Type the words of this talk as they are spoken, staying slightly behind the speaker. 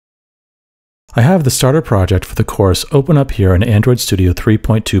I have the starter project for the course open up here in Android Studio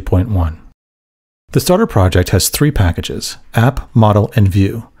 3.2.1. The starter project has three packages: app, model, and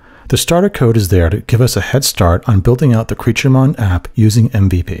view. The starter code is there to give us a head start on building out the CreatureMon app using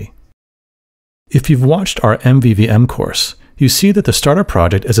MVP. If you've watched our MVVM course, you see that the starter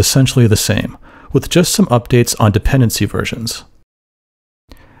project is essentially the same, with just some updates on dependency versions.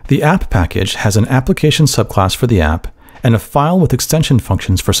 The app package has an application subclass for the app and a file with extension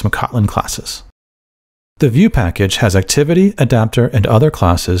functions for some Kotlin classes. The view package has activity, adapter, and other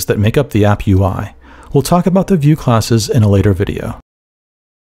classes that make up the app UI. We'll talk about the view classes in a later video.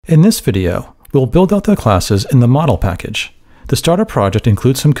 In this video, we'll build out the classes in the model package. The starter project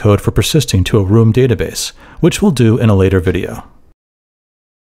includes some code for persisting to a room database, which we'll do in a later video.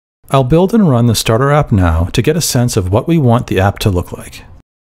 I'll build and run the starter app now to get a sense of what we want the app to look like.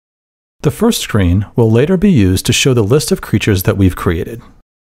 The first screen will later be used to show the list of creatures that we've created.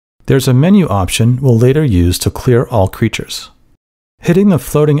 There's a menu option we'll later use to clear all creatures. Hitting the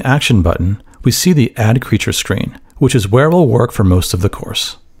floating action button, we see the Add Creature screen, which is where we'll work for most of the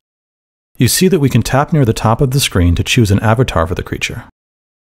course. You see that we can tap near the top of the screen to choose an avatar for the creature.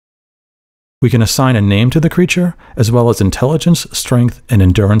 We can assign a name to the creature, as well as intelligence, strength, and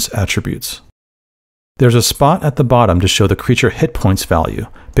endurance attributes. There's a spot at the bottom to show the creature hit points value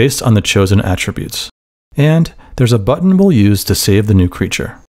based on the chosen attributes. And there's a button we'll use to save the new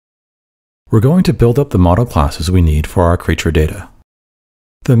creature. We're going to build up the model classes we need for our creature data.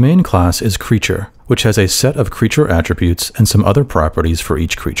 The main class is Creature, which has a set of creature attributes and some other properties for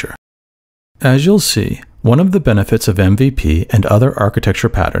each creature. As you'll see, one of the benefits of MVP and other architecture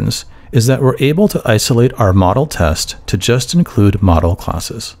patterns is that we're able to isolate our model test to just include model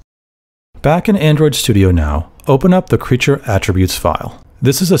classes. Back in Android Studio now, open up the creature attributes file.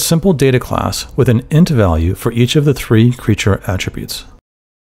 This is a simple data class with an int value for each of the three creature attributes.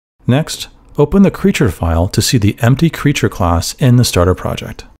 Next, open the creature file to see the empty creature class in the starter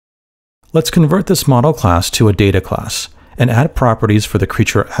project. Let's convert this model class to a data class and add properties for the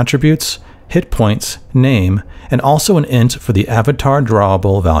creature attributes, hit points, name, and also an int for the avatar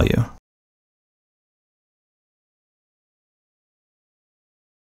drawable value.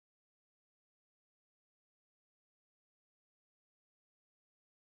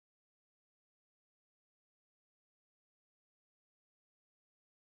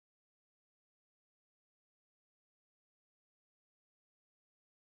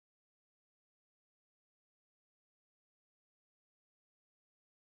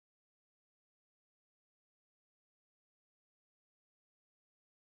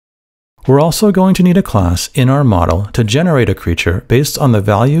 We're also going to need a class in our model to generate a creature based on the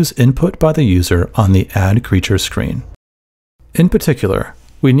values input by the user on the Add Creature screen. In particular,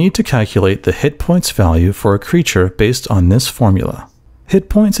 we need to calculate the hit points value for a creature based on this formula. Hit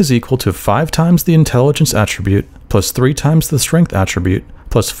points is equal to 5 times the intelligence attribute plus 3 times the strength attribute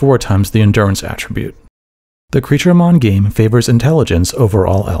plus 4 times the endurance attribute. The CreatureMon game favors intelligence over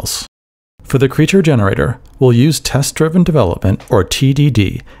all else. For the creature generator, we'll use test-driven development, or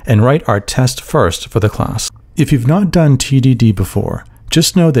TDD, and write our test first for the class. If you've not done TDD before,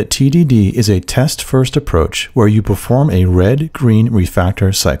 just know that TDD is a test-first approach where you perform a red-green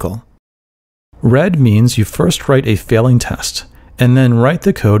refactor cycle. Red means you first write a failing test, and then write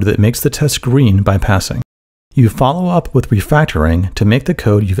the code that makes the test green by passing. You follow up with refactoring to make the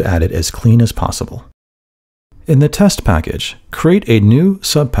code you've added as clean as possible. In the test package, create a new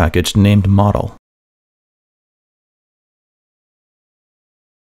subpackage named Model.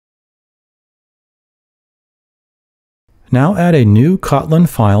 Now add a new Kotlin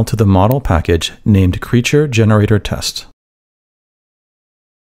file to the model package named Creature Generator Test.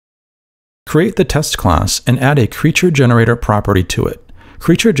 Create the test class and add a Creature Generator property to it.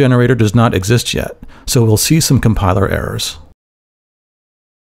 Creature Generator does not exist yet, so we'll see some compiler errors.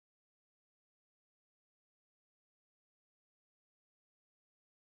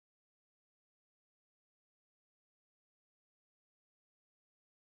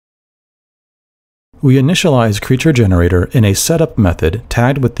 We initialize Creature Generator in a setup method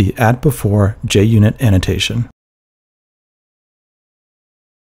tagged with the @before JUnit annotation.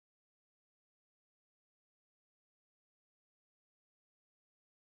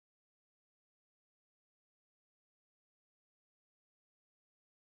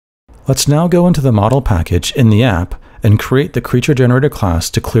 Let's now go into the model package in the app and create the Creature Generator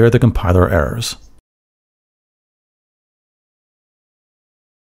class to clear the compiler errors.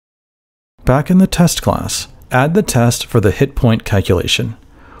 Back in the test class, add the test for the hit point calculation.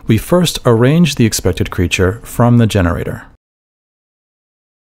 We first arrange the expected creature from the generator.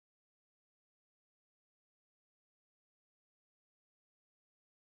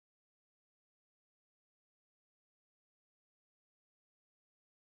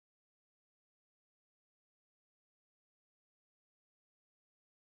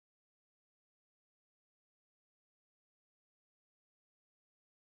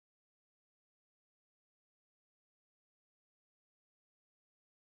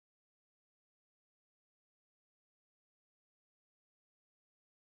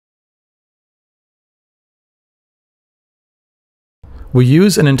 We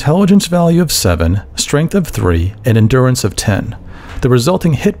use an intelligence value of 7, strength of 3, and endurance of 10. The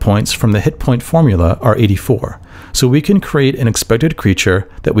resulting hit points from the hit point formula are 84, so we can create an expected creature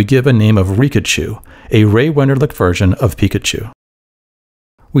that we give a name of Rikachu, a Ray Wenderlich version of Pikachu.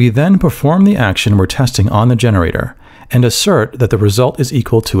 We then perform the action we're testing on the generator and assert that the result is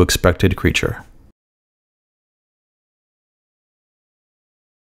equal to expected creature.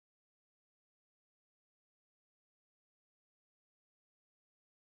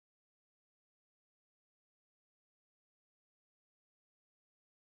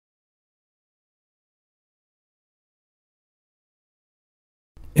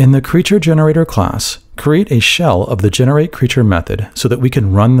 In the Creature Generator class, create a shell of the GenerateCreature method so that we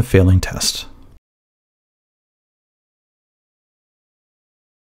can run the failing test.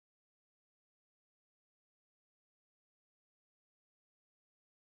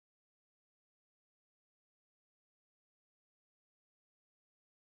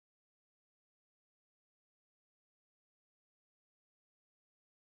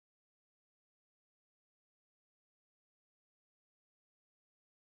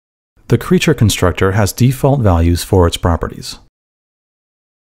 The creature constructor has default values for its properties.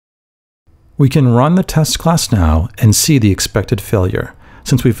 We can run the test class now and see the expected failure,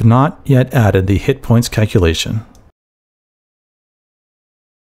 since we've not yet added the hit points calculation.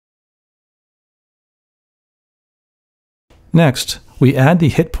 Next, we add the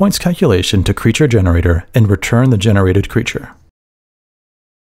hit points calculation to Creature Generator and return the generated creature.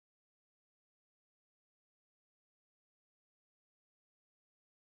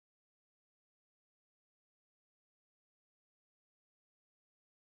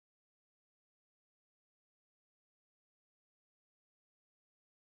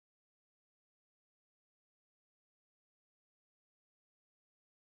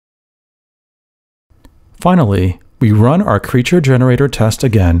 Finally, we run our Creature Generator test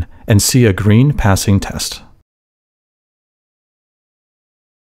again and see a green passing test.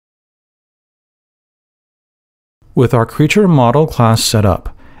 With our Creature Model class set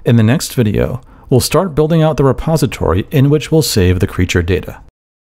up, in the next video, we'll start building out the repository in which we'll save the creature data.